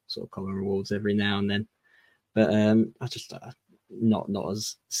couple sort of common rewards every now and then, but I just not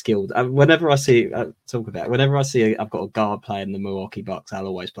as skilled. Whenever I see I've got a guard playing the Milwaukee Bucks, I'll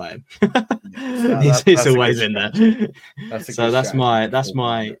always play him. He's always in there. So that's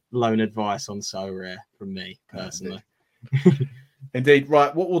my lone advice on so rare from me personally. Indeed.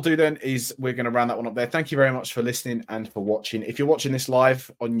 Right. What we'll do then is we're going to round that one up there. Thank you very much for listening and for watching. If you're watching this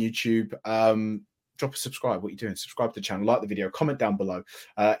live on YouTube, drop a subscribe. What are you doing? Subscribe to the channel, like the video, comment down below.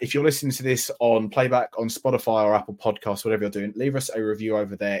 If you're listening to this on playback on Spotify or Apple Podcasts, whatever you're doing, leave us a review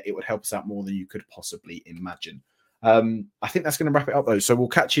over there. It would help us out more than you could possibly imagine. I think that's going to wrap it up though. So we'll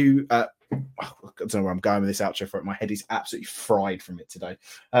catch you. I don't know where I'm going with this outro for it. My head is absolutely fried from it today.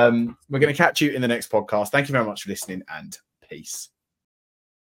 We're going to catch you in the next podcast. Thank you very much for listening and peace.